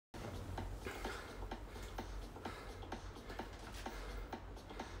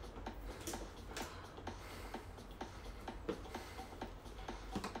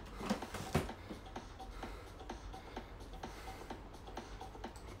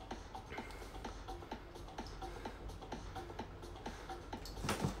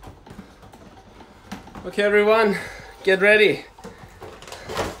Okay, everyone, get ready.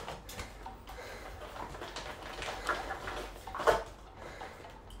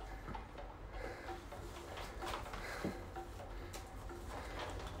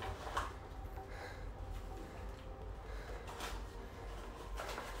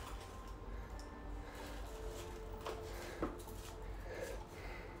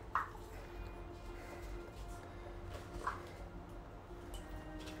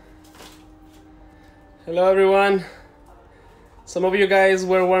 Hello everyone. Some of you guys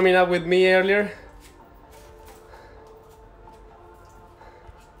were warming up with me earlier.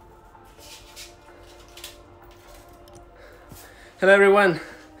 Hello everyone.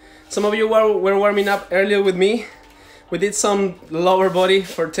 Some of you were warming up earlier with me. We did some lower body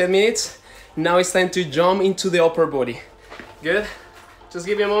for 10 minutes. Now it's time to jump into the upper body. Good? Just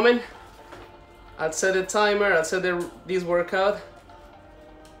give me a moment. I'll set a timer, I'll set this workout.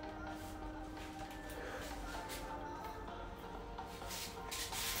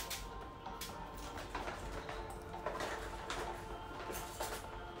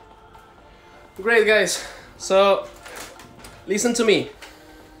 Great guys, so listen to me.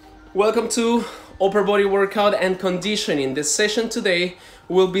 Welcome to upper body workout and conditioning. The session today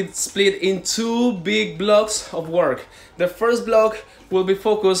will be split in two big blocks of work. The first block will be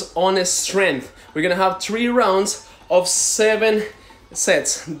focused on strength. We're gonna have 3 rounds of 7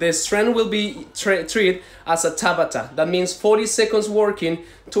 sets. The strength will be treated as a Tabata. That means 40 seconds working,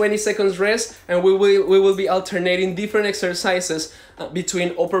 20 seconds rest, and we will be alternating different exercises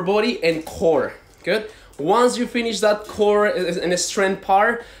between upper body and core. Good? Once you finish that core and strength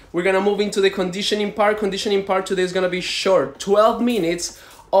part, we're gonna move into the conditioning part. Conditioning part today is gonna be short, 12 minutes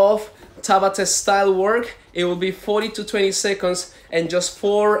of Tabata style work. It will be 40 to 20 seconds and just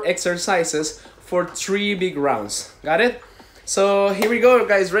 4 exercises for 3 big rounds. Got it? So here we go,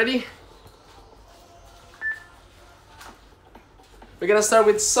 guys. Ready? We're gonna start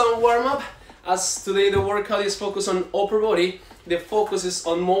with some warm-up. As today the workout is focused on upper body, the focus is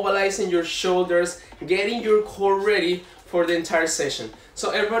on mobilizing your shoulders, getting your core ready for the entire session.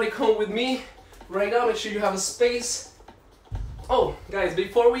 So everybody come with me right now. Make sure you have a space. Oh, guys,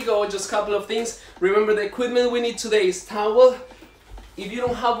 before we go, just a couple of things. Remember, the equipment we need today is towel. If you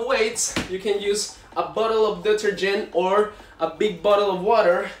don't have weights, you can use a bottle of detergent or a big bottle of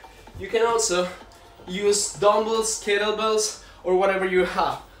water. You can also use dumbbells, kettlebells, or whatever you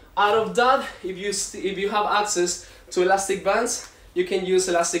have. Out of that, if you have access to elastic bands, you can use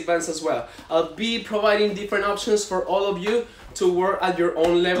elastic bands as well. I'll be providing different options for all of you to work at your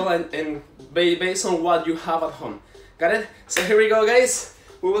own level and based on what you have at home. Got it? So here we go, guys.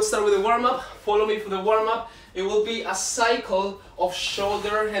 We will start with the warm-up. Follow me for the warm-up. It will be a cycle of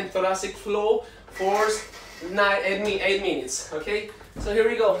shoulder and thoracic flow for 8 minutes, okay? So here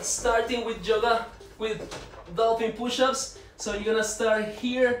we go, starting with yoga, with dolphin push-ups. So you're gonna start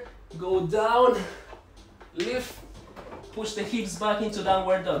here, go down, lift, push the hips back into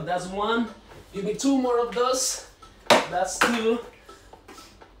downward dog. That's 1. Give me 2 more of those. That's 2.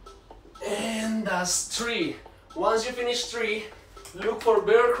 And that's 3. Once you finish 3, look for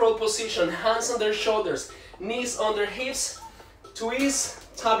bear crawl position, hands under shoulders, knees under hips,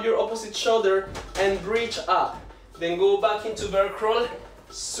 twist, tap your opposite shoulder and reach up. Then go back into bear crawl,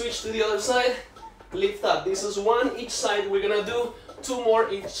 switch to the other side, lift up. This is 1 each side. We're gonna do 2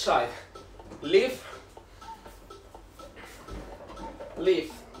 more each side. Lift,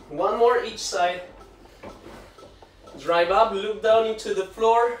 lift. 1 more each side. Drive up, look down into the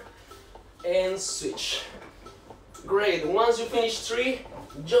floor and switch. Great. Once you finish 3,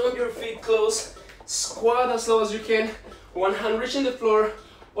 jump your feet close, squat as low as you can, 1 hand reaching the floor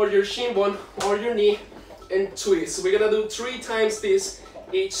or your shin bone or your knee, and twist. We're gonna do 3 times this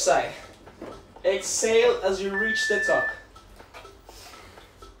each side. Exhale as you reach the top.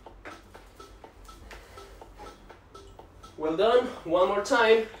 Well done. 1 more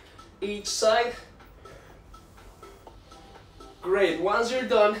time each side. Great. Once you're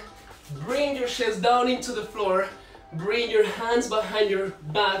done, bring your chest down into the floor, bring your hands behind your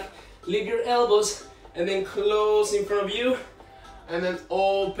back, lift your elbows, and then close in front of you, and then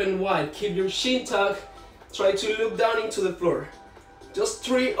open wide. Keep your shin tucked. Try to look down into the floor. Just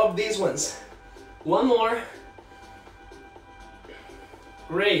 3 of these ones. 1 more.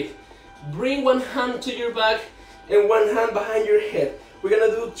 Great. Bring 1 hand to your back and 1 hand behind your head. We're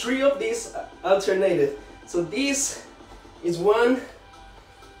gonna do 3 of these alternated. So this is 1,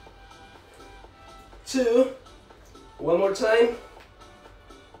 2, 1 more time,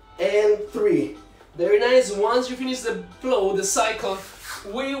 and 3. Very nice. Once you finish the flow, the cycle,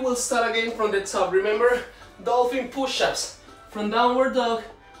 we will start again from the top. Remember, dolphin push-ups. From downward dog,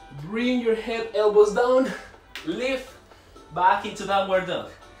 Bring your head, elbows down, lift, back into downward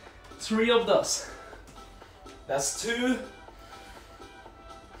dog. 3 of those. That's 2.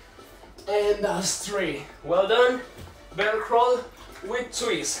 And that's 3. Well done. Bear crawl with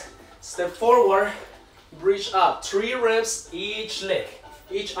twist. Step forward, bridge up. 3 reps each leg,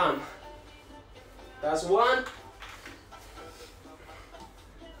 each arm. That's 1.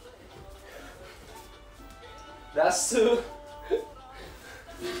 That's 2.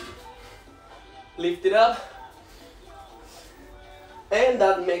 Lift it up. And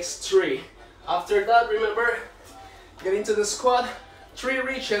that makes 3. After that, remember, get into the squat. 3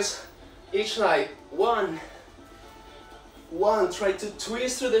 reaches each side. 1. Try to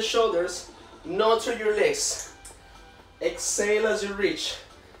twist through the shoulders, not through your legs. Exhale as you reach.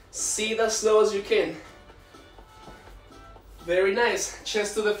 Sit as slow as you can. Very nice.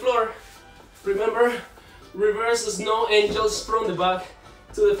 Chest to the floor. Remember, reverse snow angels from the back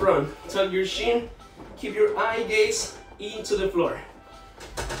to the front. Tuck your chin. Keep your eye gaze into the floor.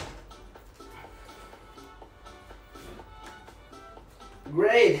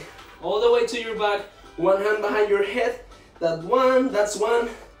 Great. All the way to your back. 1 hand behind your head. That's 1. That's 1.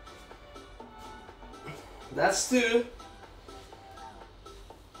 That's 2.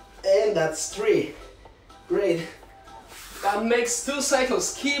 And that's 3. Great. That makes 2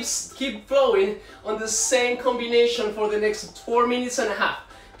 cycles. Keep flowing on the same combination for the next 4 minutes and a half.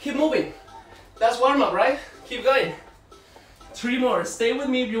 Keep moving. That's warm up, right? Keep going. 3 more. Stay with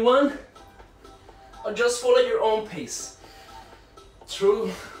me if you want, or just follow your own pace.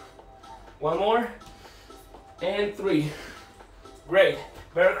 2. 1 more. And 3. Great.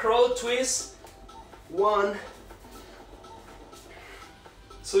 Bear crawl, twist. 1,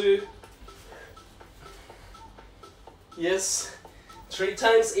 2. Yes. 3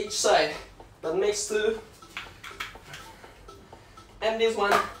 times each side. That makes 2. And this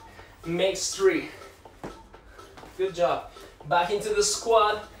one makes 3. Good job. Back into the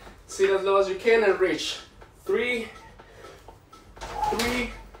squat. Sit as low as you can and reach. 3,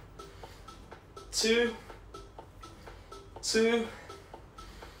 2, 2,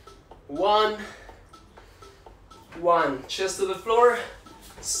 1, 1. Chest to the floor.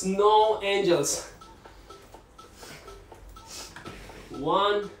 Snow angels.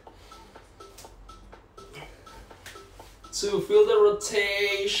 1, 2. Feel the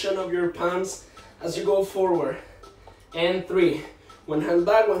rotation of your palms as you go forward. And 3. 1 hand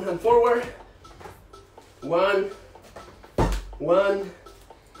back, 1 hand forward. 1,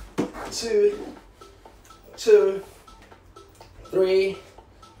 2, 2, 3,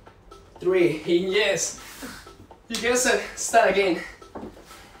 3. Yes. You guys said start again.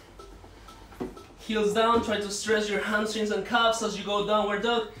 Heels down, try to stretch your hamstrings and calves as you go downward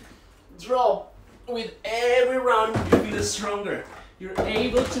dog. Drop. With every round you feel stronger. You're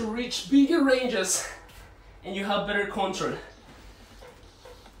able to reach bigger ranges and you have better control.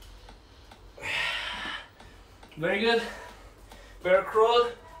 Very good. Bear crawl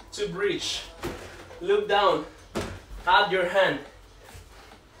to bridge. Look down. Add your hand.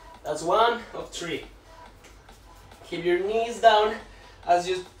 That's 1 of 3. Keep your knees down as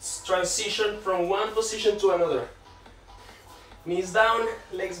you transition from one position to another. Knees down,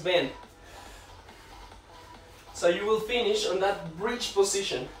 legs bent. So you will finish on that bridge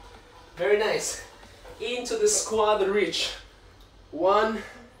position. Very nice. Into the squat reach. 1,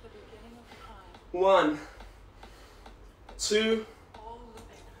 1, 2,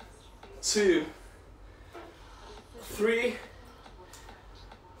 2, 3,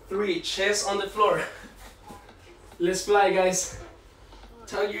 3. Chest on the floor. Let's fly, guys.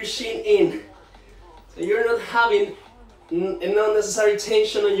 Tuck your chin in. So you're not having an unnecessary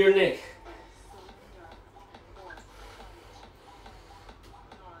tension on your neck.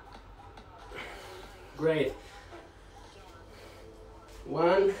 Great.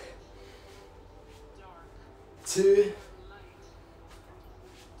 1, 2,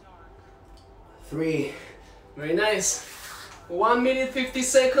 3. Very nice. 1 minute 50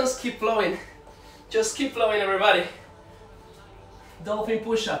 seconds. Keep flowing. Just keep flowing, everybody. Dolphin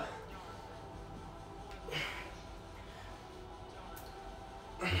push-up.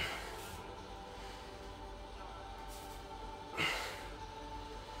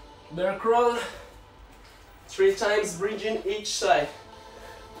 Bear crawl. 3 times, bridging each side.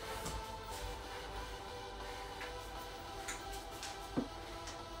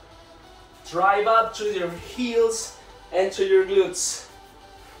 Drive up to your heels and to your glutes.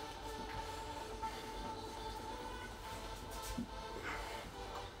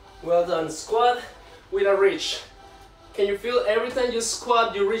 Well done. Squat with a reach. Can you feel every time you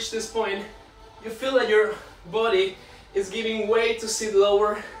squat, you reach this point, you feel that your body is giving way to sit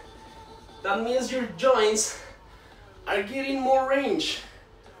lower That means your joints are getting more range.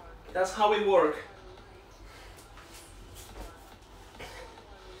 That's how it works.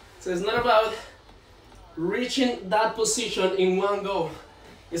 So it's not about reaching that position in one go.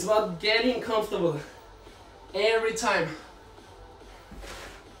 It's about getting comfortable every time.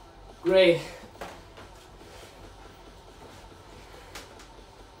 Great.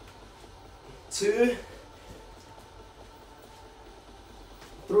 2,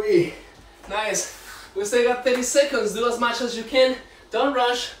 3. Nice. We still got 30 seconds. Do as much as you can. Don't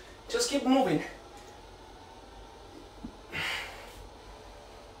rush. Just keep moving.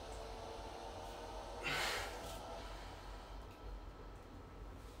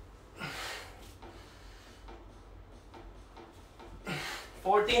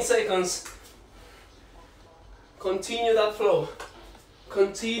 Seconds. Continue that flow.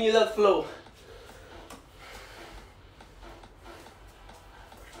 Continue that flow.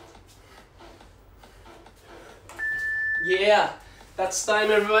 Yeah, that's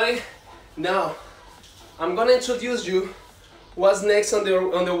time, everybody. Now, I'm gonna introduce you what's next on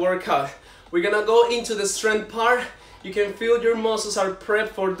the workout. We're gonna go into the strength part. You can feel your muscles are prepped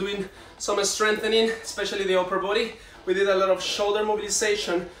for doing some strengthening, especially the upper body. We did a lot of shoulder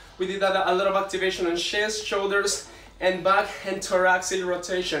mobilization. We did a lot of activation on chest, shoulders, and back and thoracic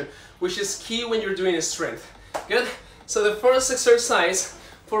rotation, which is key when you're doing strength. Good? So the first exercise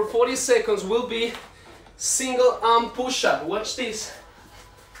for 40 seconds will be single arm push-up. Watch this.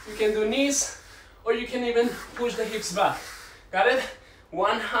 You can do knees, or you can even push the hips back. Got it?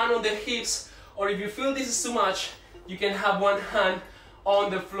 One hand on the hips, or if you feel this is too much, you can have one hand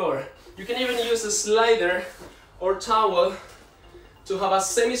on the floor. You can even use a slider or towel to have a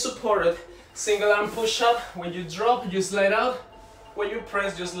semi-supported single arm push-up. When you drop, you slide out. When you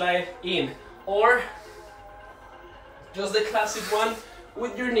press, you slide in. Or just the classic one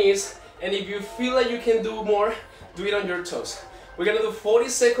with your knees. And if you feel like you can do more, do it on your toes. We're gonna do 40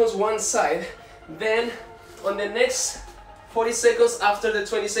 seconds one side. Then on the next 40 seconds after the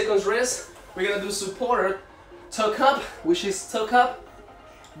 20 seconds rest, we're gonna do supported tuck up, which is tuck up,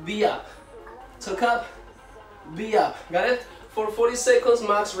 be up. Tuck up, be up. Got it? For 40 seconds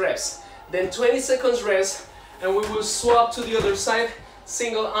max reps. Then 20 seconds rest, and we will swap to the other side,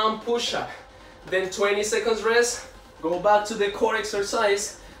 single arm push-up. Then 20 seconds rest, go back to the core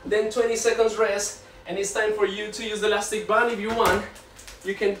exercise, then 20 seconds rest, and it's time for you to use the elastic band if you want.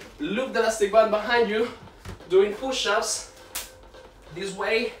 You can loop the elastic band behind you, doing push-ups, this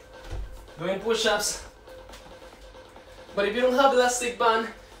way, doing push-ups. But if you don't have the elastic band,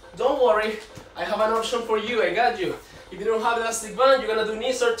 don't worry, I have an option for you, I got you. If you don't have the elastic band, you're gonna do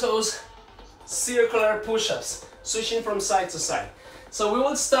knees or toes, circular push-ups, switching from side to side. So we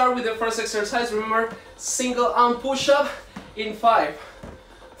will start with the first exercise. Remember, single arm push-up in 5,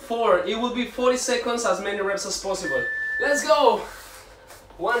 4. It will be 40 seconds, as many reps as possible. Let's go!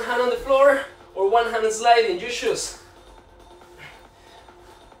 One hand on the floor or one hand sliding, you choose.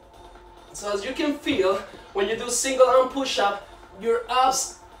 So as you can feel, when you do single arm push-up, your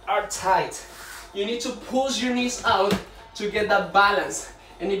abs are tight. You need to push your knees out to get that balance.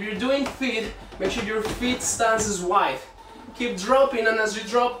 And if you're doing feet, make sure your feet stance is wide. Keep dropping, and as you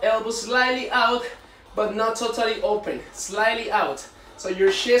drop, elbows slightly out, but not totally open, slightly out. So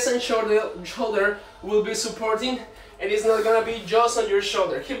your chest and shoulder will be supporting, and it's not gonna be just on your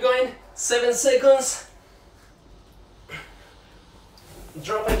shoulder. Keep going, 7 seconds.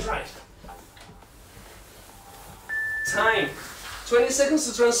 Drop and drive. Time. 20 seconds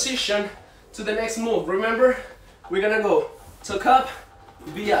to transition to the next move. Remember, we're gonna go tuck up,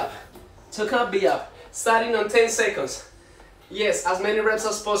 be up, tuck up, be up, starting on 10 seconds. Yes, as many reps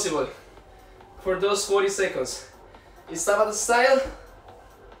as possible for those 40 seconds. It's Tabata style.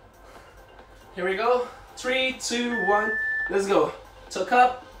 Here we go. 3, 2, 1, let's go. Tuck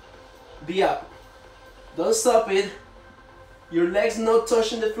up, be up. Don't stop it. Your legs not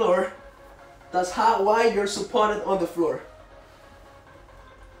touching the floor. That's why you're supported on the floor.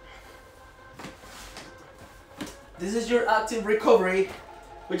 This is your active recovery.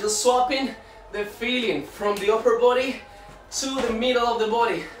 We're just swapping the feeling from the upper body to the middle of the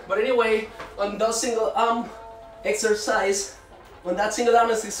body. But anyway, on that single arm exercise, we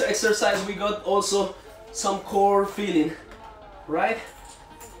got also some core feeling, right?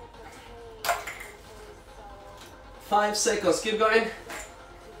 5 seconds, keep going.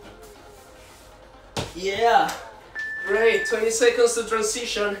 Yeah, great. 20 seconds to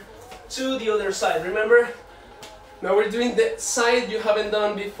transition to the other side. Remember, now we're doing the side you haven't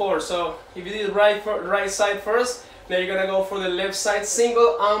done before. So if you did right side first, now you're gonna go for the left side,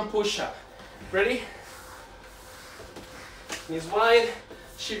 single arm push-up. Ready? Knees wide,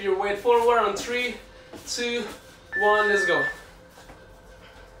 Shift your weight forward on 3, 2, 1, let's go.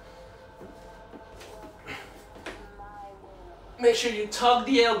 Make sure you tuck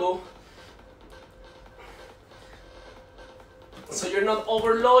the elbow so you're not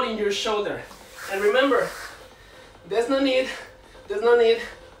overloading your shoulder. And remember, there's no need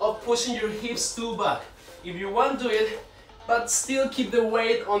of pushing your hips too back. If you want to do it, but still keep the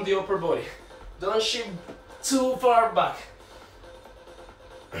weight on the upper body. Don't shift too far back.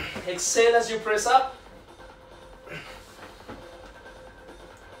 Exhale as you press up.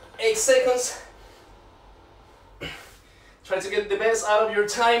 8 seconds. Try to get the best out of your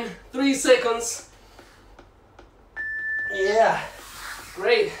time. 3 seconds. Yeah,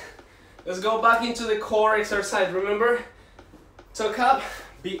 great. Let's go back into the core exercise. Remember, tuck up,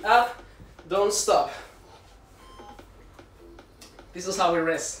 be up, don't stop. This is how we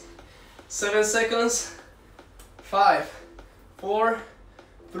rest. 7 seconds. 5, 4,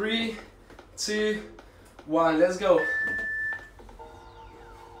 3, 2, 1. Let's go.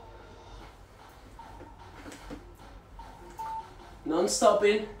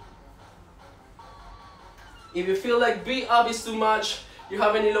 Non-stopping. If you feel like be up is too much, you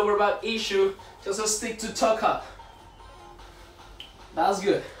have any lower back issue, just stick to tuck up. That's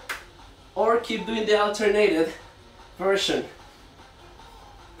good. Or keep doing the alternated version.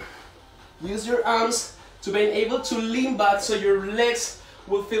 Use your arms to be able to lean back so your legs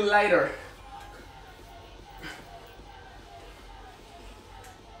will feel lighter.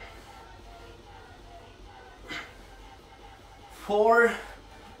 Four,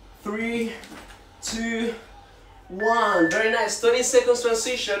 3, 2, 1. Very nice. 20 seconds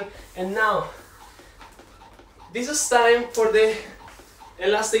transition. And now, this is time for the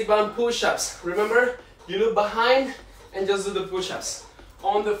elastic band push-ups. Remember, you look behind and just do the push-ups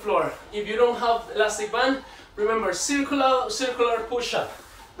on the floor. If you don't have elastic band, remember, circular push-up.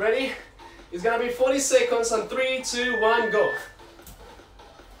 Ready? It's gonna be 40 seconds on 3, 2, 1, go.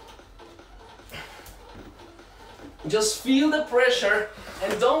 Just feel the pressure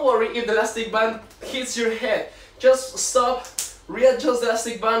and don't worry if the elastic band hits your head. Just stop, readjust the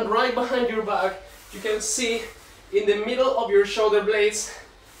elastic band right behind your back. You can see in the middle of your shoulder blades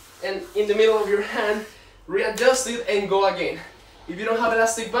and in the middle of your hand, readjust it and go again. If you don't have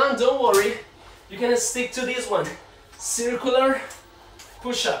elastic band, don't worry, you can stick to this one. Circular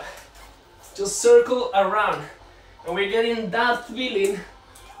push-up. Just circle around. And we're getting that feeling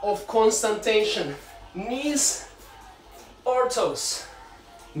of constant tension. Knees or toes.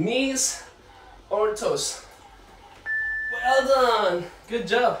 Knees or toes. Well done. Good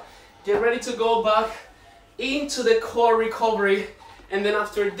job. Get ready to go back into the core recovery. And then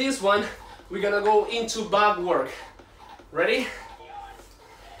after this one, we're gonna go into back work. Ready?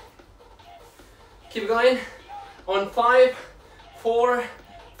 Keep going. On 5, 4,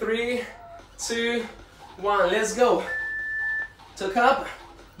 3, 2, 1. Let's go. Tuck up,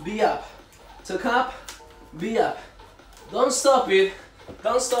 be up. Tuck up, be up. Don't stop it.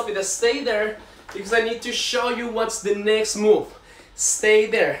 Don't stop it. Stay there because I need to show you what's the next move. Stay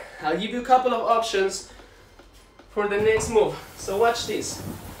there. I'll give you a couple of options for the next move. So watch this.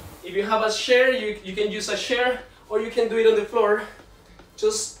 If you have a chair, you can use a chair or you can do it on the floor.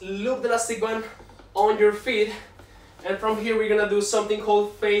 Just loop the elastic band on your feet, and from here we're gonna do something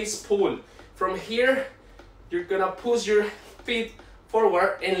called face pull. From here, you're gonna push your feet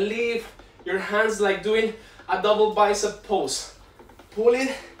forward and leave your hands like doing a double bicep pose. Pull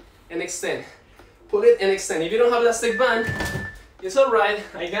it and extend. Pull it and extend. If you don't have elastic band, it's all right.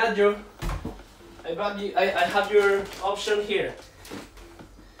 I got you. I have your option here.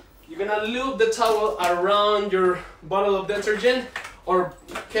 You're gonna loop the towel around your bottle of detergent or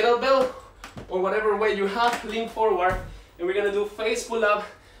kettlebell or whatever way you have. Lean forward, and we're gonna do face pull up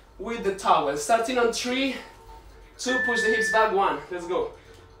with the towel. Starting on 3, 2, push the hips back, 1. Let's go.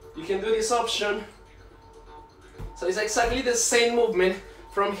 You can do this option. So it's exactly the same movement.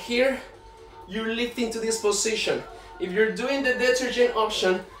 From here, you're lifting to this position. If you're doing the detergent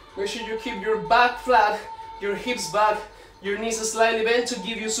option, make sure you keep your back flat, your hips back, your knees slightly bent to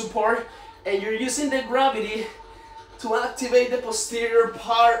give you support, and you're using the gravity to activate the posterior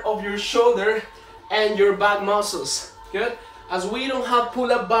part of your shoulder and your back muscles. Good? As we don't have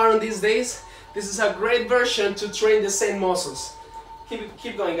pull-up bar on these days, this is a great version to train the same muscles.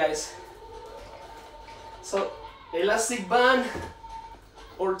 Keep going, guys. So, elastic band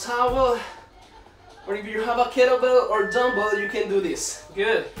or towel, or if you have a kettlebell or dumbbell, you can do this.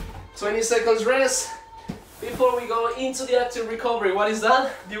 Good. 20 seconds rest before we go into the active recovery. What is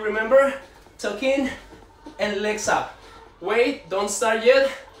that? Do you remember? Tuck in and legs up. Wait, don't start yet.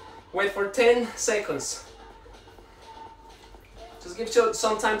 Wait for 10 seconds. Just give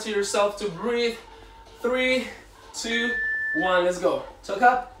some time to yourself to breathe. 3, 2, 1, let's go. Tuck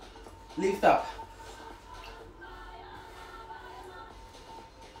up, lift up.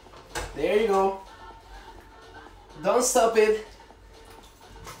 There you go. Don't stop it.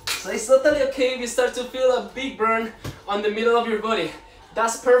 So it's totally okay if you start to feel a big burn on the middle of your body.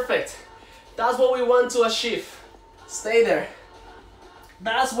 That's perfect. That's what we want to achieve. Stay there.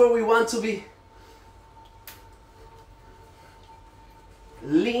 That's where we want to be.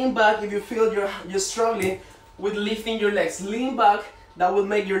 Lean back if you feel you're struggling with lifting your legs. Lean back, that will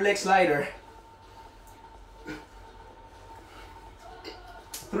make your legs lighter.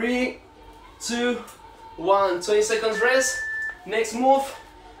 3, 2, 1. 20 seconds rest. Next move,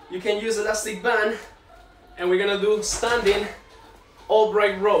 you can use elastic band, and we're gonna do standing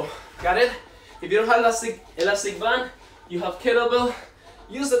upright row. Got it? If you don't have elastic band, you have kettlebell.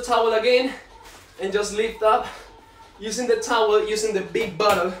 Use the towel again and just lift up using the towel, using the big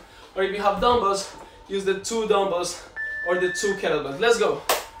bottle, or if you have dumbbells, use the 2 dumbbells or the 2 kettlebells. Let's go.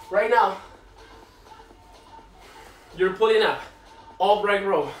 Right now, you're pulling up, upright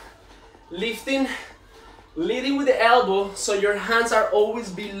row, lifting, leading with the elbow, so your hands are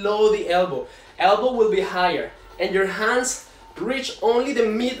always below the elbow. Elbow will be higher, and your hands reach only the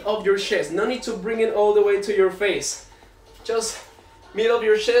mid of your chest. No need to bring it all the way to your face. Just mid of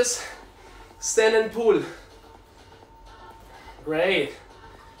your chest, stand and pull. Great.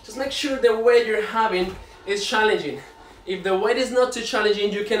 Just make sure the weight you're having is challenging. If the weight is not too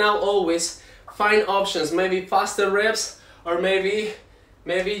challenging, you can now always find options. Maybe faster reps, or maybe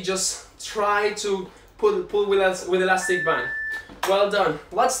just try to pull with elastic band. Well done.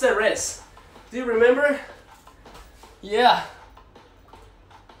 What's the rest? Do you remember? Yeah.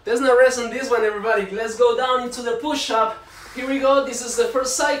 There's no rest on this one, everybody. Let's go down into the push-up. Here we go. This is the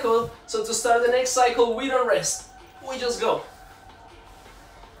first cycle. So to start the next cycle, we don't rest. We just go.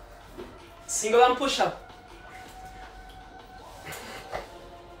 Single arm push-up.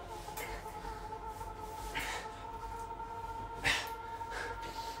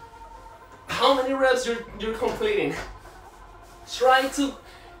 How many reps you're completing? Try to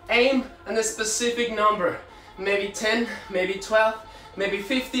aim at a specific number. Maybe 10, maybe 12, maybe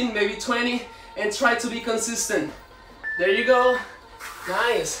 15, maybe 20, and try to be consistent. There you go.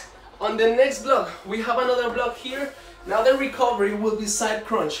 Nice. On the next block, we have another block here. Now the recovery will be side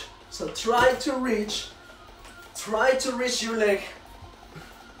crunch. So try to reach your leg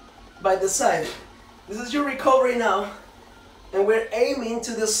by the side. This is your recovery now, and we're aiming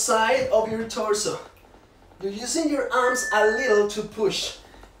to the side of your torso. You're using your arms a little to push.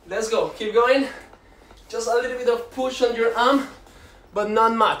 Let's go. Keep going. Just a little bit of push on your arm, but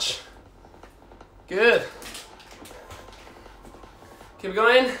not much. Good. Keep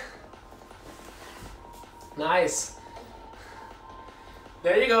going. Nice.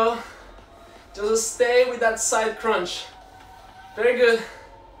 There you go. Just stay with that side crunch. Very good.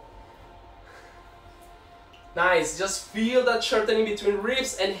 Nice. Just feel that shortening between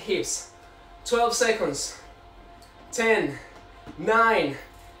ribs and hips. 12 seconds. 10, 9,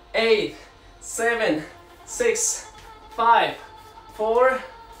 8, 7, 6, 5, 4,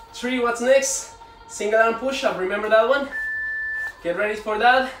 3. What's next? Single arm push-up. Remember that one? Get ready for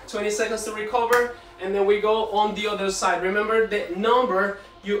that. 20 seconds to recover, and then we go on the other side. Remember the number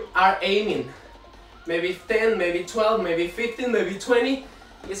you are aiming. Maybe 10, maybe 12, maybe 15, maybe 20.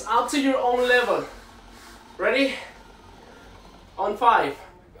 It's up to your own level. Ready? On 5,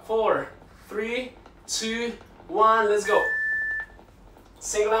 4, 3, 2, 1. Let's go.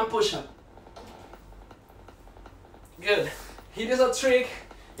 Single arm push-up. Good. Here is a trick.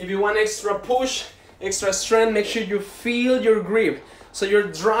 If you want extra push, extra strength, make sure you feel your grip. So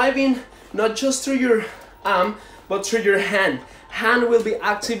you're driving not just through your arm, but through your hand. Hand will be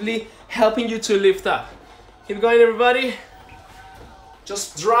actively helping you to lift up. Keep going, everybody.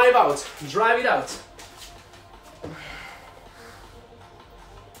 Just drive out. Drive it out.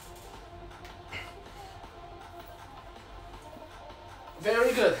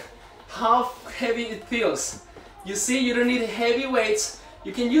 Very good. How heavy it feels. You see, you don't need heavy weights.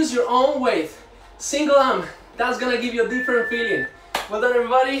 You can use your own weight. Single arm, that's gonna give you a different feeling. Well done,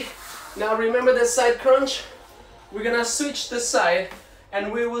 everybody. Now remember the side crunch. We're gonna switch the side,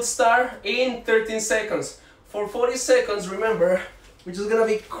 and we will start in 13 seconds. For 40 seconds, remember, we're just gonna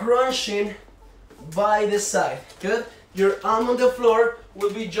be crunching by the side. Good? Your arm on the floor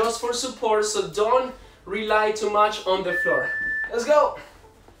will be just for support, so don't rely too much on the floor. Let's go.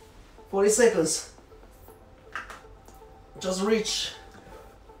 40 seconds. Just reach.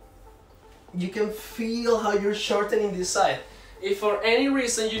 You can feel how you're shortening this side. If for any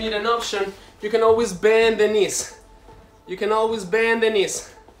reason you need an option, you can always bend the knees. you can always bend the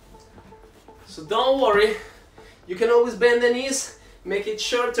knees. So don't worry, you can always bend the knees, make it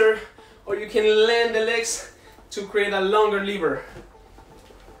shorter, or you can lengthen the legs to create a longer lever.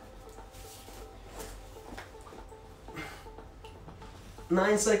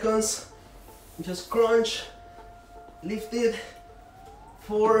 9 seconds, just crunch, lift it,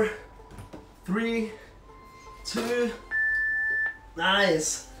 4, 3, 2,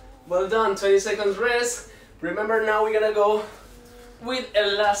 nice. Well done, 20 seconds rest. Remember, now we're gonna go with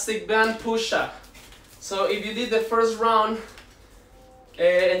elastic band push-up. So if you did the first round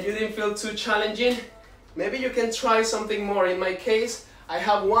and you didn't feel too challenging, maybe you can try something more. In my case, I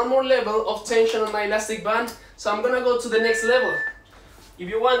have one more level of tension on my elastic band, so I'm gonna go to the next level. If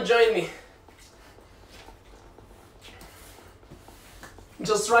you want, join me.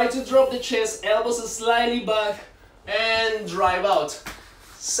 Just try to drop the chest, elbows slightly back, and drive out.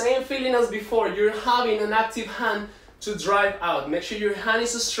 Same feeling as before, you're having an active hand to drive out. Make sure your hand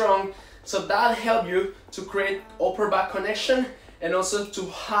is strong, so that'll help you to create upper back connection and also to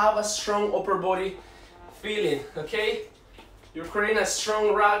have a strong upper body feeling, okay? You're creating a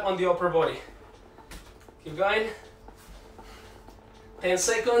strong rack on the upper body. Keep going. 10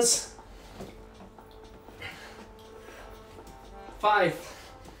 seconds. 5.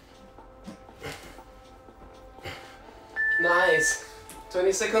 Nice.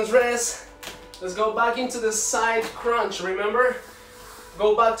 20 seconds rest. Let's go back into the side crunch. Remember,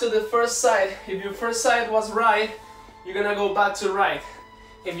 go back to the first side. If your first side was right, you're gonna go back to right.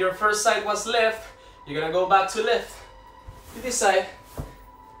 If your first side was left, you're gonna go back to left. You decide.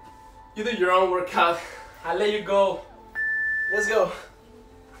 You do your own workout. I'll let you go. Let's go.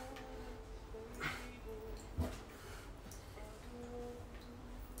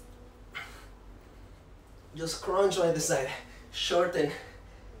 Just crunch right the side. Shorten.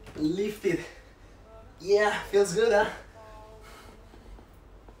 Lift it. Yeah, feels good, huh?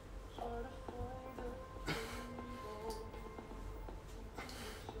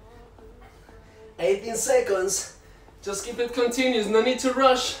 $18 seconds. Just keep it continuous. No need to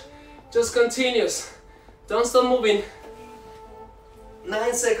rush. Just continuous. Don't stop moving.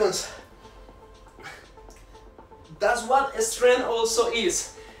 9 seconds. That's what strength also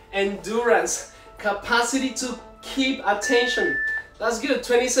is. Endurance. Capacity to keep attention. That's good.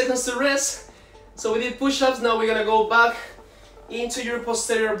 20 seconds to rest. So we did push-ups. Now we're gonna go back into your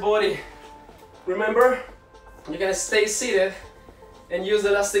posterior body. Remember, you're gonna stay seated and use the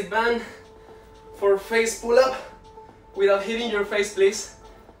elastic band for face pull-up without hitting your face, please.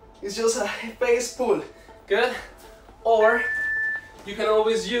 It's just a face pull. Good. Or you can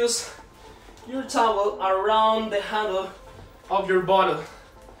always use your towel around the handle of your bottle.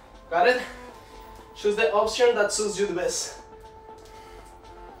 Got it? Choose the option that suits you the best.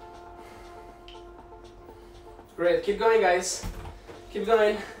 Great, keep going, guys. Keep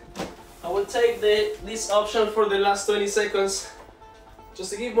going. I will take this option for the last 20 seconds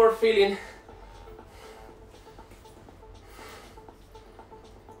just to give more feeling.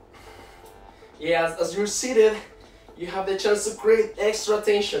 Yeah, as you're seated, you have the chance to create extra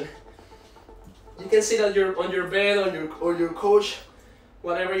tension. You can sit on your bed or your couch,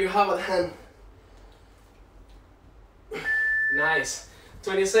 whatever you have at hand. Nice.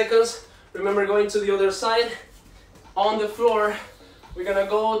 20 seconds. Remember, going to the other side. On the floor, we're gonna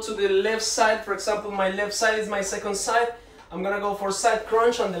go to the left side. For example, my left side is my second side. I'm gonna go for side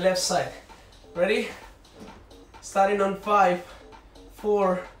crunch on the left side. Ready? Starting on 5,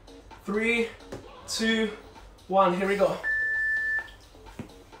 4, 3, 2, 1. Here we go.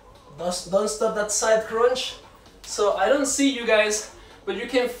 Don't stop that side crunch. So I don't see you guys, but you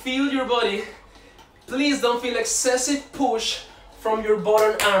can feel your body. Please don't feel excessive push from your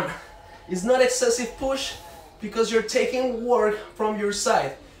bottom arm. It's not excessive push because you're taking work from your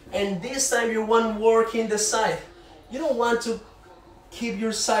side. And this time you want work in the side. You don't want to keep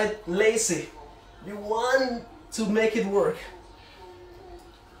your side lazy. You want to make it work.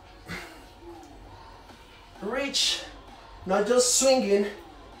 Reach, not just swinging,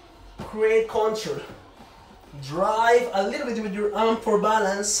 create control. Drive a little bit with your arm for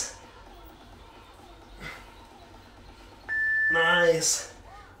balance. Nice.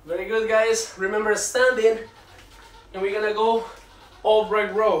 Very good, guys. Remember, standing, and we're gonna go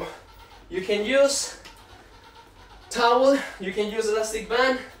upright row. You can use towel, you can use elastic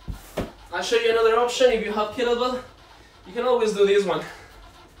band. I'll show you another option. If you have kettlebell, you can always do this one.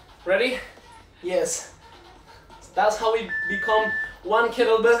 Ready? Yes. That's how we become one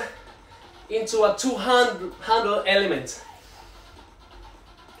kettlebell into a two-handle element.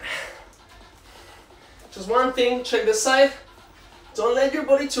 Just one thing, check the side. Don't let your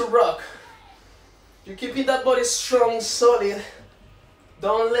body to rock. You're keeping that body strong, solid.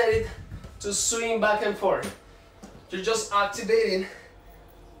 Don't let it to swing back and forth. You're just activating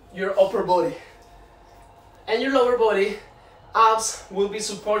your upper body. And your lower body, abs will be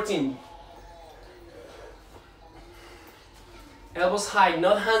supporting. Elbows high,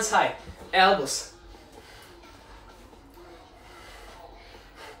 not hands high, elbows.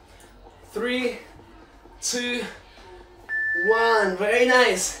 3, 2, 1, very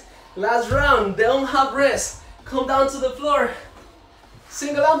nice. Last round, don't have rest. Come down to the floor.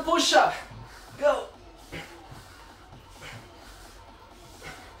 Single arm push up, go.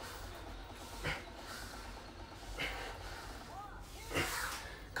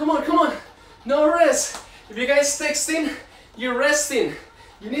 Come on, come on, no rest. If you guys texting, you're resting.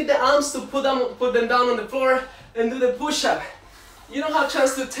 You need the arms to put them down on the floor and do the push-up. You don't have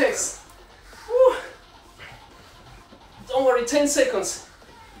chance to text. Woo. Don't worry, 10 seconds.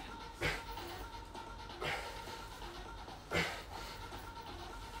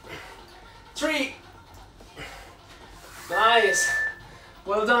 Three. Nice.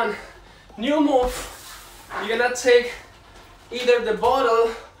 Well done. New move. You're gonna take either the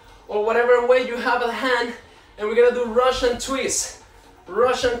bottle or whatever weight you have at hand, and we're gonna do Russian twist.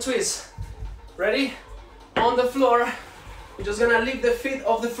 Russian twist. Ready? On the floor, you're just gonna lift the feet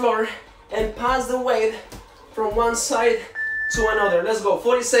off the floor and pass the weight from one side to another. Let's go,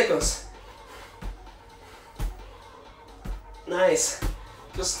 40 seconds. Nice.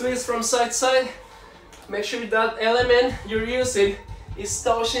 Just twist from side to side. Make sure that element you're using is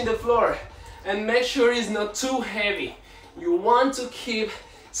touching the floor, and make sure it's not too heavy. You want to keep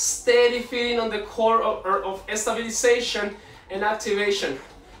steady feeling on the core of stabilization and activation.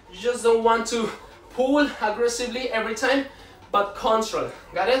 You just don't want to pull aggressively every time, but control.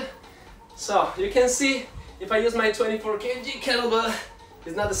 Got it? So you can see if I use my 24 kg kettlebell,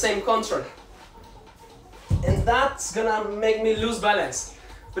 it's not the same control. And that's gonna make me lose balance.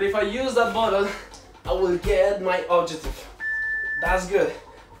 But if I use that bottle, I will get my objective. That's good.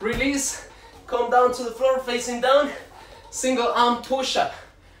 Release, come down to the floor, facing down. Single arm push-up.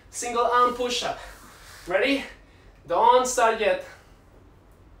 Single arm push-up. Ready? Don't start yet.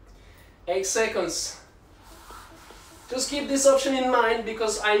 8 seconds. Just keep this option in mind,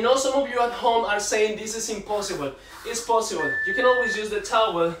 because I know some of you at home are saying this is impossible. It's possible. You can always use the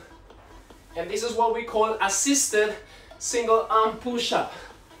towel. And this is what we call assisted single arm push-up.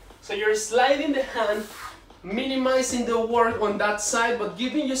 So you're sliding the hand, minimizing the work on that side, but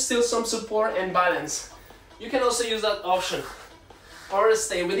giving you still some support and balance. You can also use that option, or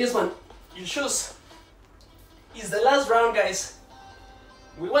stay with this one. You choose. It's the last round, guys.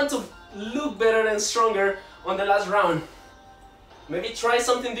 We want to look better and stronger on the last round. Maybe try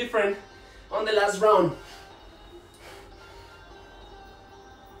something different on the last round.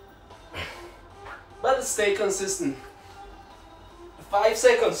 But stay consistent. 5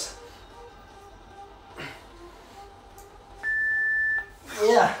 seconds.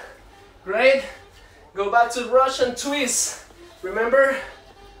 Yeah, great. Go back to Russian twist. Remember,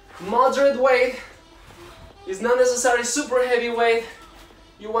 moderate weight is not necessarily super heavy weight.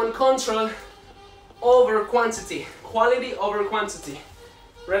 You want control over quantity, quality over quantity.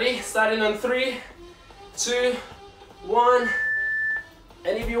 Ready? Starting on 3, 2, 1.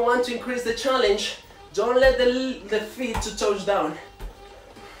 And if you want to increase the challenge, don't let the feet to touch down.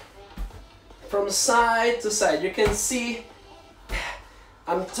 From side to side, you can see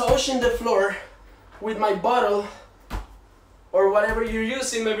I'm touching the floor with my bottle or whatever you're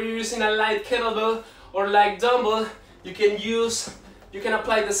using. Maybe you're using a light kettlebell or light dumbbell. You can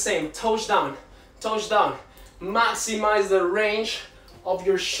apply the same. Touch down, touch down. Maximize the range of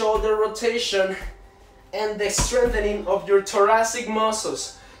your shoulder rotation and the strengthening of your thoracic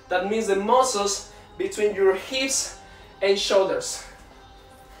muscles. That means the muscles between your hips and shoulders.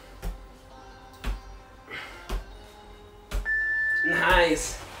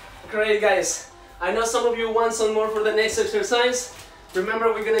 Nice. Great, guys. I know some of you want some more for the next exercise.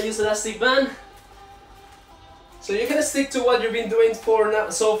 Remember, we're gonna use elastic band. So you can stick to what you've been doing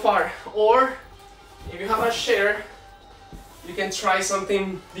so far, or if you have a share, you can try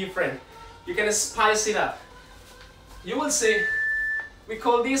something different. You can spice it up. You will see, we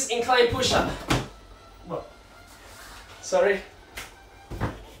call this incline push-up. Sorry.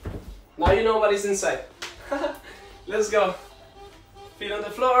 Now you know what is inside. Let's go. Feet on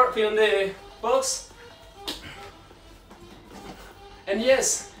the floor, feet on the box. And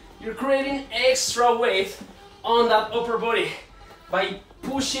yes, you're creating extra weight on that upper body by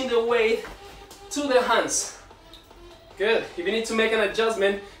pushing the weight to the hands. Good. If you need to make an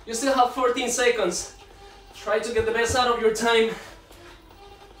adjustment, you still have 14 seconds. Try to get the best out of your time.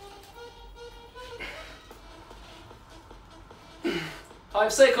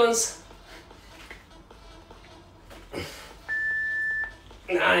 5 seconds.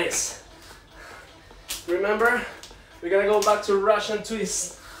 Nice. Remember, we're gonna go back to Russian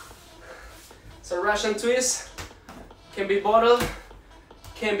twist. So Russian twist can be bottle,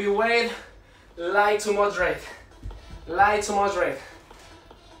 can be weight, light to moderate. Light to moderate.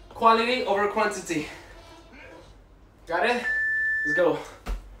 Quality over quantity. Got it? Let's go.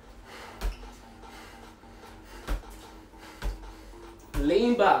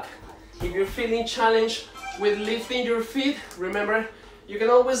 Lean back. If you're feeling challenged with lifting your feet, remember, you can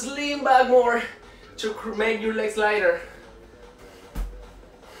always lean back more to make your legs lighter.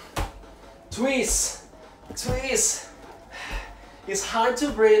 Twist, twist. It's hard to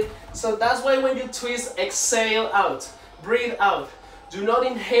breathe, so that's why when you twist, exhale out. Breathe out. Do not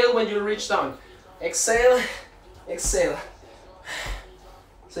inhale when you reach down. Exhale, exhale.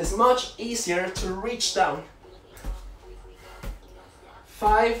 So it's much easier to reach down.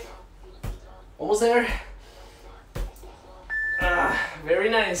 5, almost there. Very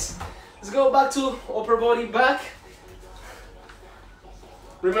nice. Let's go back to upper body back.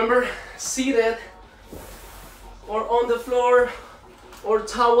 Remember, seated or on the floor or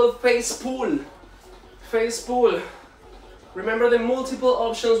towel face pull. Face pull. Remember the multiple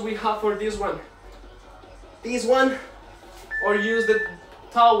options we have for this one. This one, or use the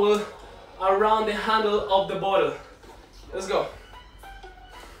towel around the handle of the bottle. Let's go.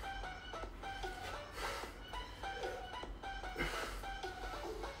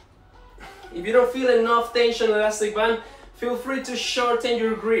 If you don't feel enough tension in the elastic band, feel free to shorten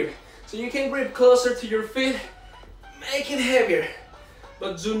your grip. So you can grip closer to your feet, make it heavier,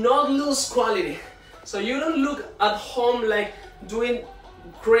 but do not lose quality. So you don't look at home like doing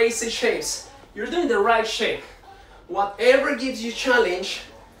crazy shapes. You're doing the right shape. Whatever gives you challenge,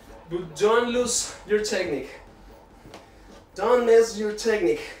 but don't lose your technique. Don't miss your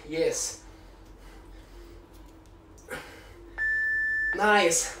technique, yes.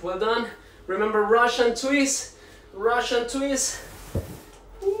 Nice, well done. Remember Russian twist, Russian twist.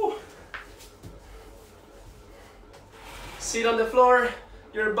 Woo. Sit on the floor,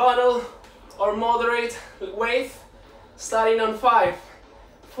 your bottle or moderate weight, starting on 5,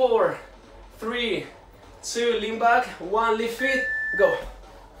 4, 3, 2, lean back, 1, lift feet, go.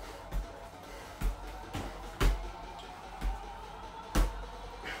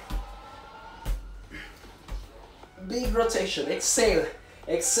 Big rotation, exhale,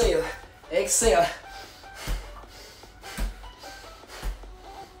 exhale, exhale.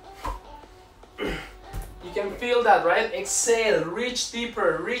 You can feel that, right? Exhale, reach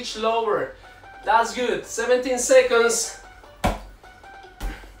deeper, reach lower. That's good. 17 seconds.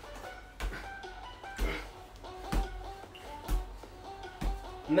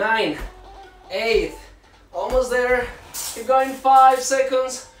 Nine, 8, almost there. Keep going. 5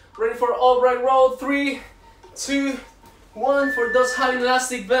 seconds. Ready for upright row. 3, 2, 1. For those having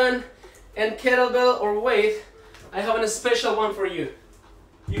elastic band and kettlebell or weight, I have a special one for you.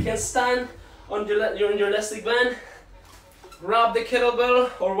 You can stand on your elastic band, grab the kettlebell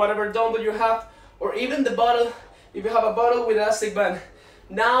or whatever dumbbell you have, or even the bottle, if you have a bottle with elastic band.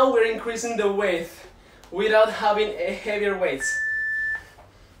 Now we're increasing the weight without having a heavier weight.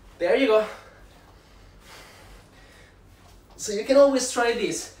 There you go. So you can always try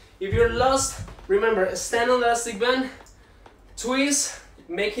this. If you're lost, remember, stand on the elastic band, twist,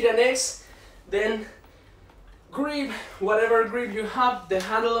 make it an X, then grip, whatever grip you have, the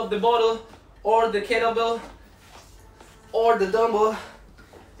handle of the bottle or the kettlebell or the dumbbell,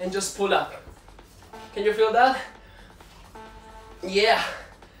 and just pull up. Can you feel that? Yeah.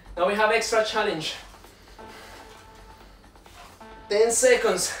 Now we have extra challenge. 10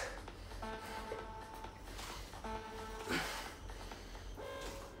 seconds.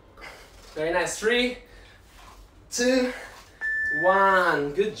 Very nice. 3, 2,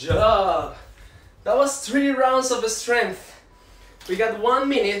 1. Good job. That was 3 rounds of strength. We got 1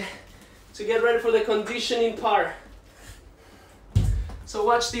 minute to get ready for the conditioning part. So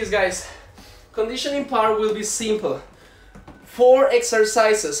watch these, guys. Conditioning part will be simple. 4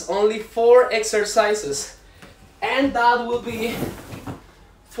 exercises, only 4 exercises. And that will be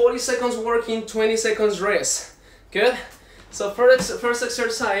 40 seconds working, 20 seconds rest. Good? So first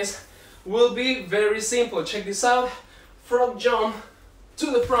exercise will be very simple. Check this out. Frog jump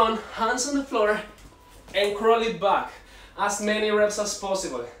to the front, hands on the floor, and crawl it back. As many reps as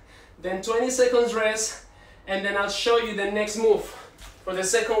possible. Then 20 seconds rest, and then I'll show you the next move for the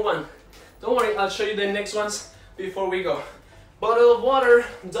second one. Don't worry, I'll show you the next ones before we go. Bottle of water,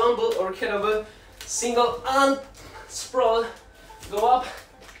 dumbbell or kettlebell, single and sprawl. Go up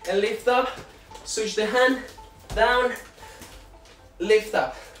and lift up. Switch the hand, down, lift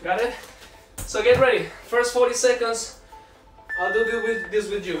up. Got it? So get ready. First 40 seconds, I'll do this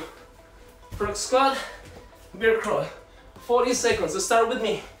with you. Frog squat, bear crawl. 40 seconds. Let's start with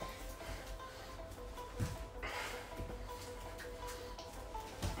me.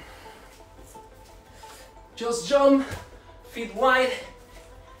 Just jump, feet wide,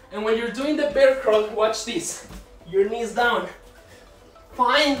 and when you're doing the bear crawl, watch this. Your knees down.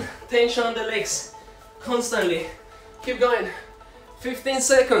 Find tension on the legs constantly. Keep going. 15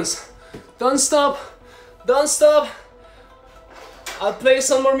 seconds. Don't stop. Don't stop. I'll play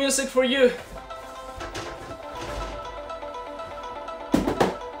some more music for you.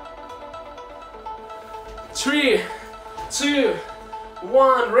 Three, two,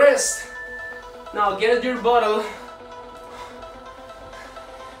 one, rest. Now get your bottle.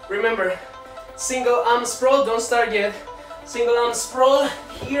 Remember, single arm sprawl, don't start yet. Single arm sprawl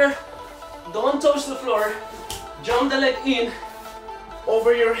here. Don't touch the floor. Jump the leg in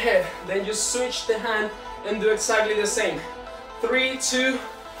over your head. Then you switch the hand and do exactly the same. 3, 2,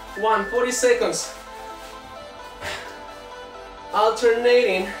 1. 40 seconds.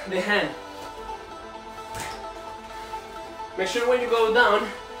 Alternating the hand. Make sure when you go down,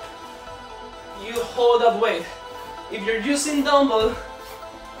 you hold that weight. If you're using dumbbell,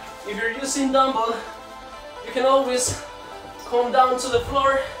 you can always come down to the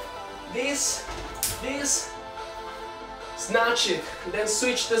floor. This, snatch it, then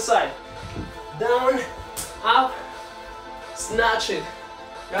switch the side. Down, up, snatch it.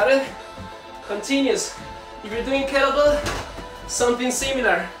 Got it? Continuous. If you're doing kettlebell, something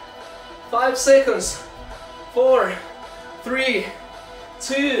similar. 5 seconds. 4, 3,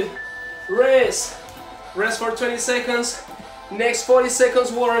 2, rest. Rest for 20 seconds. Next 40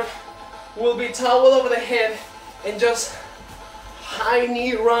 seconds work will be towel over the head and just high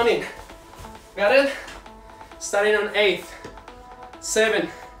knee running. Got it? Starting on 8, 7.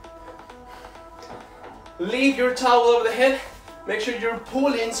 Leave your towel over the head. Make sure you're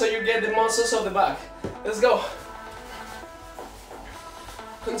pulling so you get the muscles of the back. Let's go.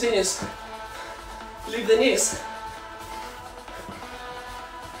 Continuous. Leave the knees.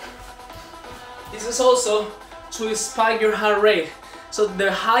 This is also to spike your heart rate. So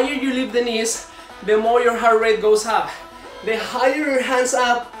the higher you leave the knees, the more your heart rate goes up. The higher your hands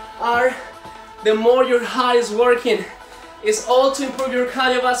up are, the more your heart is working. It's all to improve your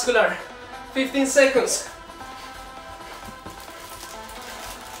cardiovascular. 15 seconds.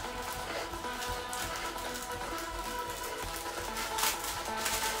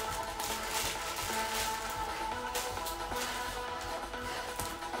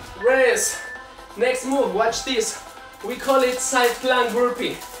 Rest. Next move, watch this. We call it side plank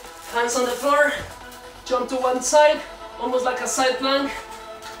burpee. Hands on the floor, jump to one side, almost like a side plank,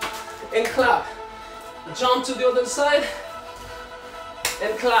 and clap. Jump to the other side,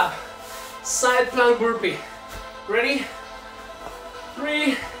 and clap. Side plank burpee. Ready?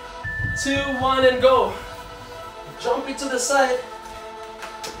 3, 2, 1, and go. Jump it to the side.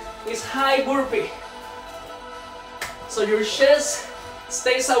 It's high burpee. So your chest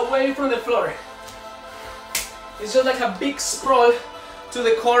stays away from the floor. It's just like a big sprawl to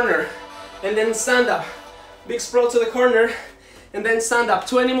the corner and then stand up. Big sprawl to the corner and then stand up.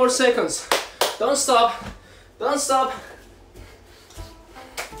 20 more seconds. Don't stop. Don't stop.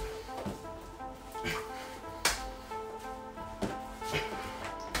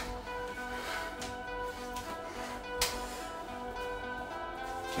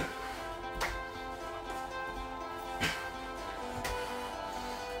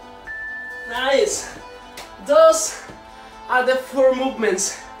 Nice. Those are the 4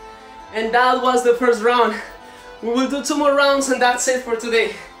 movements, and that was the first round. We will do 2 more rounds and that's it for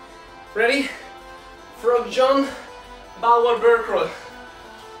today. Ready? Frog jump, backward bear crawl.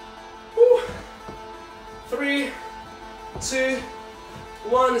 3, 2,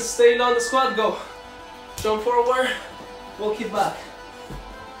 1. Stay on the squat, go. Jump forward, walk it back.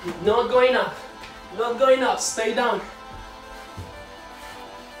 Not going up, not going up, stay down.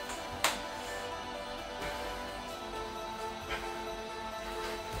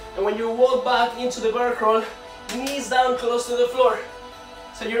 And when you walk back into the bear crawl, knees down close to the floor.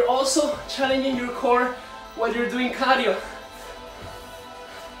 So you're also challenging your core while you're doing cardio.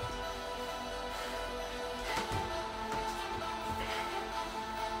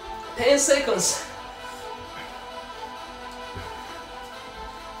 Ten seconds.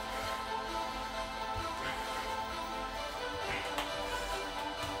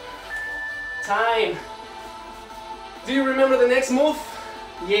 Time. Do you remember the next move?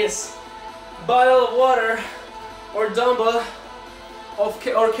 Yes. Bottle of water or dumbbell or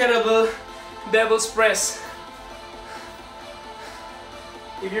kettlebell devil's press.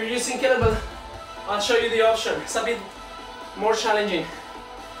 If you're using kettlebell, I'll show you the option. It's a bit more challenging.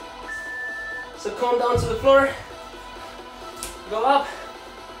 So come down to the floor, go up,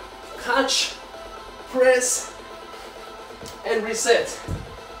 catch, press, and reset.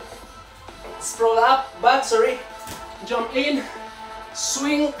 Sprawl up, back, sorry. Jump in,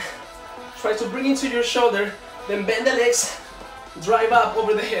 swing, try to bring into your shoulder, then bend the legs, drive up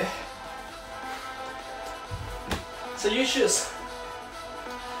over the head. So you choose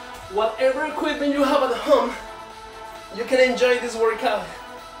whatever equipment you have at home, you can enjoy this workout.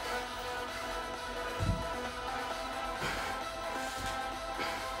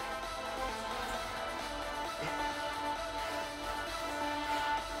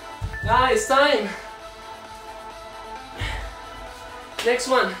 Nice, time. Next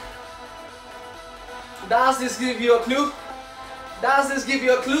one. Does this give you a clue? Does this give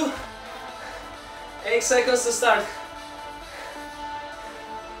you a clue? 8 seconds to start.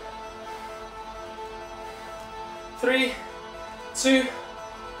 3, 2,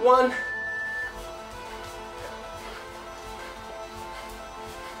 1.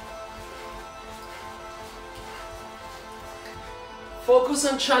 Focus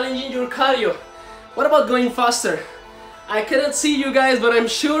on challenging your cardio. What about going faster? I cannot see you guys, but I'm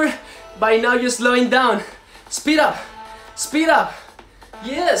sure by now you're slowing down. Speed up, speed up.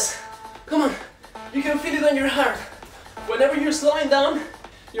 Yes, come on. You can feel it on your heart. Whenever you're slowing down,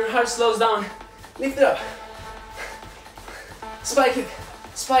 your heart slows down. Lift it up. Spike it,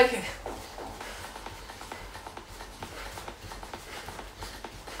 spike it.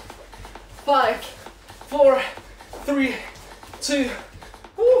 5, 4, 3, 2.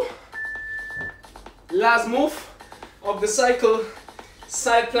 Woo. Last move of the cycle,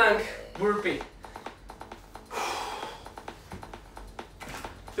 side plank burpee.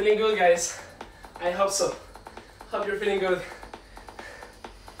 Feeling good, guys? I hope so. Hope you're feeling good.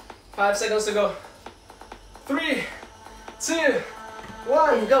 5 seconds to go. 3, 2,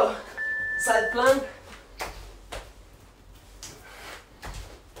 1, go. Side plank.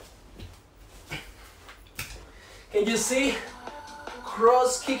 Can you see?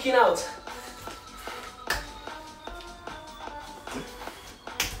 Cross kicking out.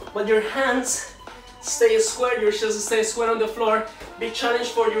 But your hands stay square, your chest stays square on the floor. Big challenge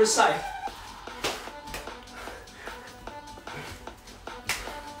for your side.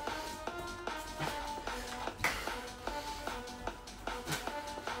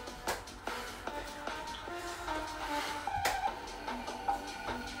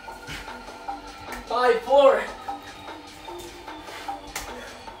 Five, 4.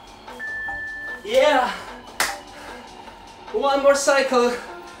 Yeah. One more cycle,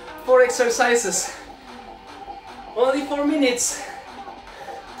 4 exercises. Only 4 minutes.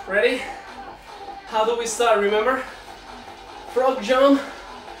 Ready? How do we start? Remember? Frog jump,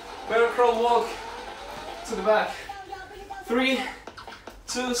 bear crawl walk to the back. 3,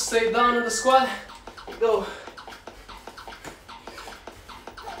 2, stay down on the squat. Go.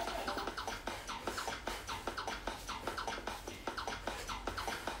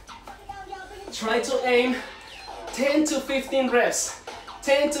 Try to aim 10 to 15 reps.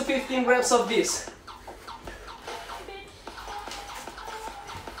 10 to 15 reps of this.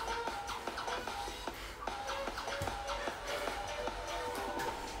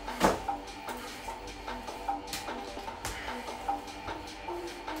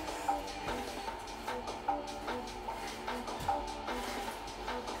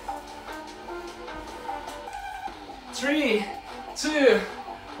 Three, 2,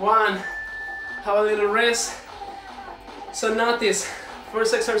 1. Have a little rest. So notice,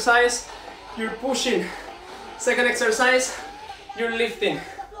 first exercise, you're pushing. Second exercise, you're lifting.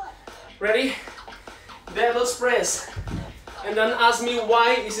 Ready? Devil's press. And don't ask me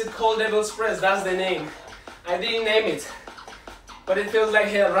why is it called devil's press. That's the name. I didn't name it, but it feels like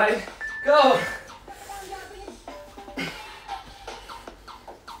hell, right? Go!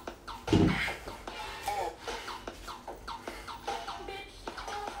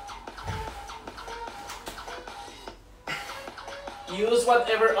 Use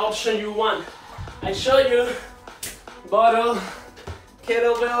whatever option you want. I show you bottle,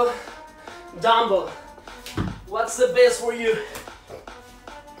 kettlebell, dumbbell. What's the best for you?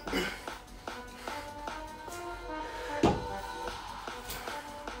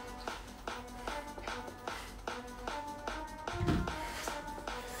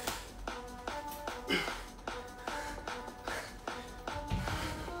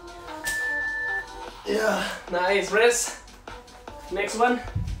 Yeah, nice, rest. Next one.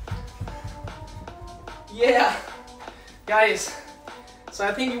 Yeah, guys, so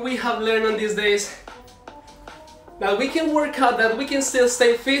I think we have learned on these days That we can work out, that we can still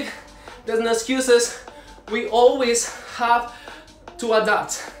stay fit. There's no excuses. We always have to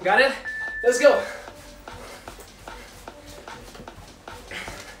adapt. Got it? Let's go.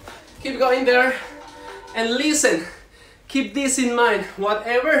 Keep going there. And listen, keep this in mind.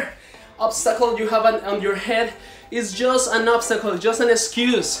 Whatever obstacle you have on your head is just an obstacle, just an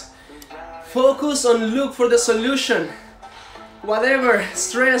excuse. Focus on look for the solution. Whatever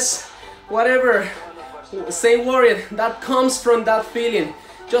stress, whatever, stay worried, that comes from that feeling.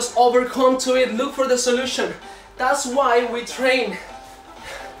 Just overcome to it, look for the solution. That's why we train.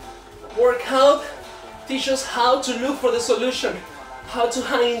 Workout teach us how to look for the solution, how to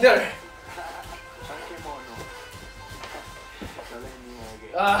hang in there.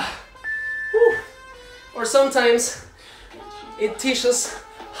 Or sometimes it teaches us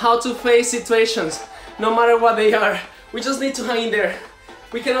how to face situations, no matter what they are. We just need to hang in there.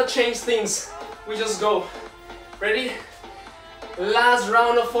 We cannot change things. We just go. Ready? Last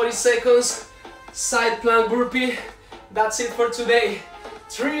round of 40 seconds. Side plank burpee. That's it for today.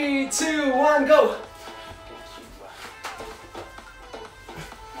 3, 2, 1, go!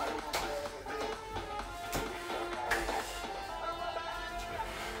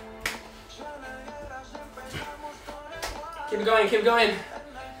 Keep going, keep going.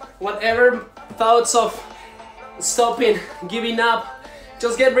 Whatever thoughts of stopping, giving up,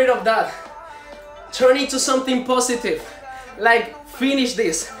 just get rid of that. Turn it to something positive. Like, finish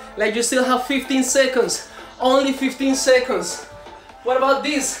this. Like, you still have 15 seconds. Only 15 seconds. What about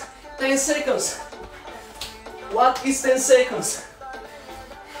this? 10 seconds. What is 10 seconds?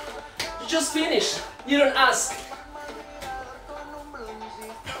 You just finish. You don't ask.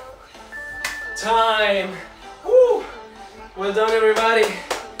 Time. Woo. Well done, everybody.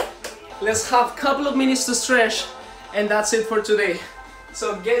 Let's have a couple of minutes to stretch, and that's it for today.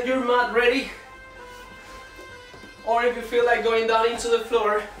 So get your mat ready, or if you feel like going down into the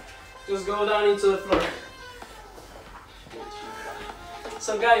floor, just go down into the floor.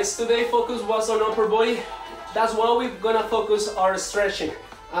 So guys, today's focus was on upper body. That's why we're gonna focus our stretching.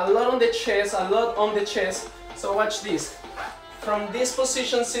 A lot on the chest, a lot on the chest. So watch this. From this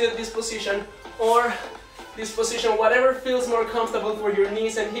position, sit this position, or this position, whatever feels more comfortable for your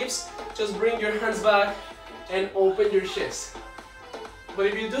knees and hips, just bring your hands back and open your chest. But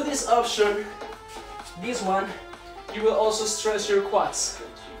if you do this option, this one, you will also stretch your quads.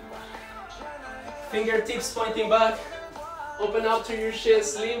 Fingertips pointing back, open up to your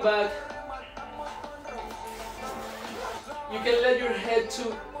chest, lean back. You can let your head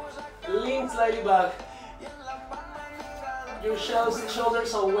to lean slightly back. Your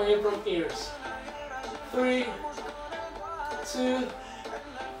shoulders away from ears. 3, 2,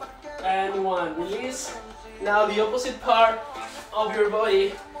 and 1. Release. Now the opposite part of your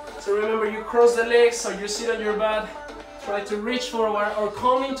body. So remember, you cross the legs or you sit on your butt. Try to reach forward or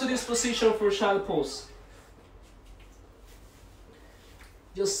come into this position for child pose.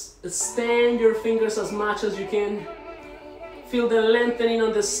 Just extend your fingers as much as you can. Feel the lengthening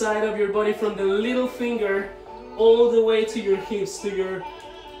on the side of your body from the little finger all the way to your hips, to your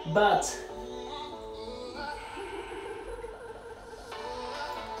butt.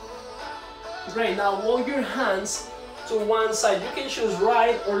 Great, now walk your hands to one side. You can choose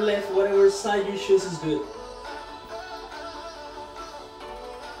right or left, whatever side you choose is good.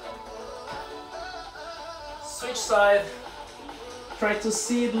 Switch side. Try to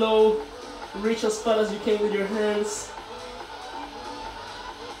sit low, reach as far as you can with your hands.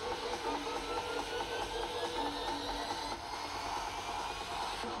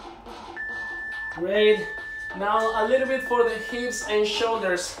 Great. Now a little bit for the hips and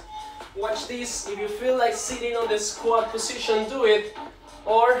shoulders. Watch this. If you feel like sitting on the squat position, do it.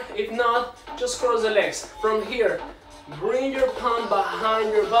 Or if not, just cross the legs. From here, bring your palm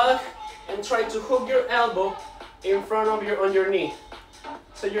behind your back and try to hook your elbow in front of on your knee.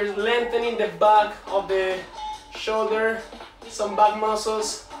 So you're lengthening the back of the shoulder, some back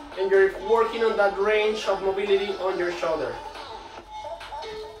muscles, and you're working on that range of mobility on your shoulder.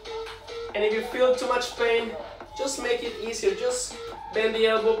 And if you feel too much pain, just make it easier. Just bend the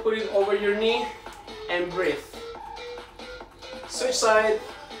elbow, put it over your knee, and breathe. Switch side,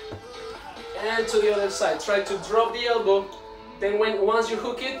 and to the other side. Try to drop the elbow, then once you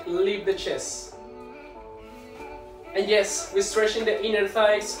hook it, leave the chest. And yes, we're stretching the inner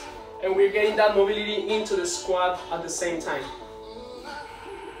thighs, and we're getting that mobility into the squat at the same time.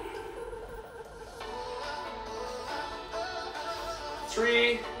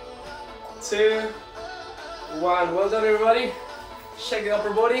 Three, 2, 1. Well done, everybody. Shake the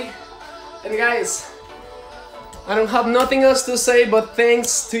upper body. And guys, I don't have nothing else to say but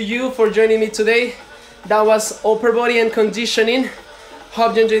thanks to you for joining me today. That was upper body and conditioning.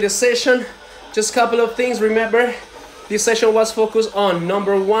 Hope you enjoyed the session. Just a couple of things. Remember, this session was focused on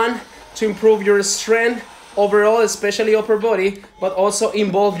number 1, to improve your strength overall, especially upper body, but also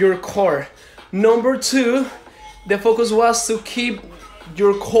involve your core. Number 2, the focus was to keep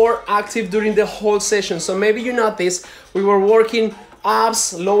your core active during the whole session. So maybe you noticed we were working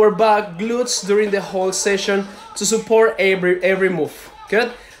abs, lower back, glutes during the whole session to support every move.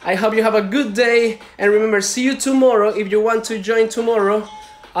 Good? I hope you have a good day, and remember, see you tomorrow. If you want to join tomorrow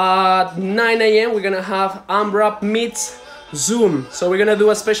at 9 a.m. we're gonna have AMRAP meets Zoom. So we're gonna do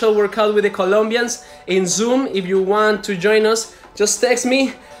a special workout with the Colombians in Zoom. If you want to join us, just text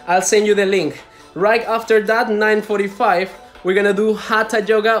me, I'll send you the link. Right after that, 9:45, we're gonna do Hatha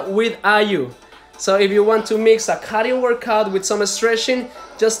Yoga with Ayu. So if you want to mix a cardio workout with some stretching,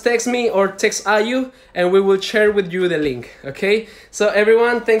 just text me or text Ayu and we will share with you the link, okay? So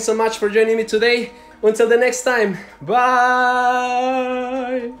everyone, thanks so much for joining me today. Until the next time, bye!